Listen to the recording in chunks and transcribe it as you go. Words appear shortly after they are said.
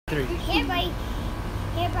3. Hey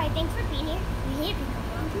everybody, thanks for being here. We're here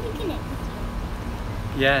because we want to connect with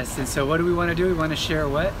you. Yes, and so what do we want to do? We want to share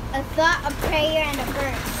what? A thought, a prayer, and a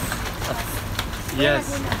verse.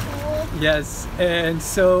 Yes. Yes. And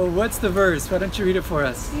so what's the verse? Why don't you read it for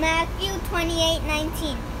us? Matthew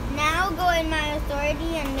 28:19. Now go in my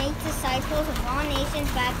authority and make disciples of all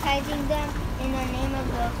nations, baptizing them in the name of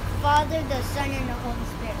the Father, the Son, and the Holy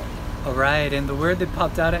Spirit. All right, and the word that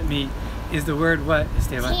popped out at me is the word what,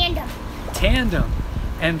 Esteban? Tandem. Tandem.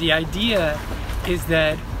 And the idea is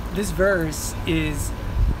that this verse is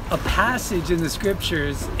a passage in the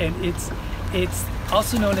scriptures, and it's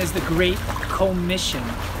also known as the Great Commission.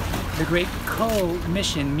 The Great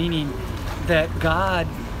Commission, meaning that God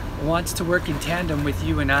wants to work in tandem with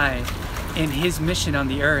you and I in His mission on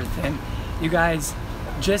the earth. And you guys,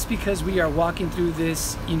 just because we are walking through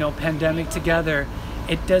this, pandemic together,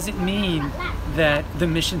 it doesn't mean that the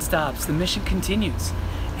mission stops. The mission continues,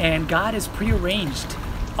 and God has prearranged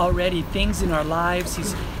already things in our lives.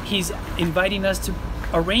 He's inviting us to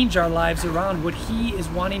arrange our lives around what He is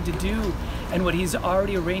wanting to do and what He's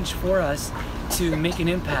already arranged for us to make an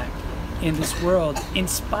impact in this world, in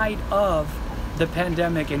spite of the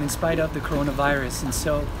pandemic and in spite of the coronavirus. And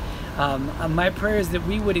so my prayer is that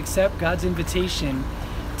we would accept God's invitation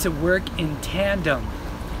to work in tandem,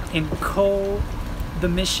 in the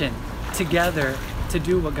mission together to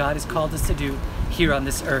do what God has called us to do here on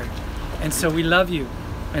this earth. And so we love you.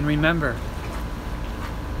 And remember,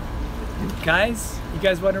 guys, you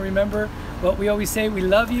guys want to remember what we always say? We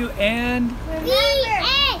love you and Be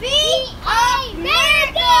a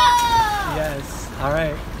miracle! yes. All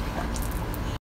right.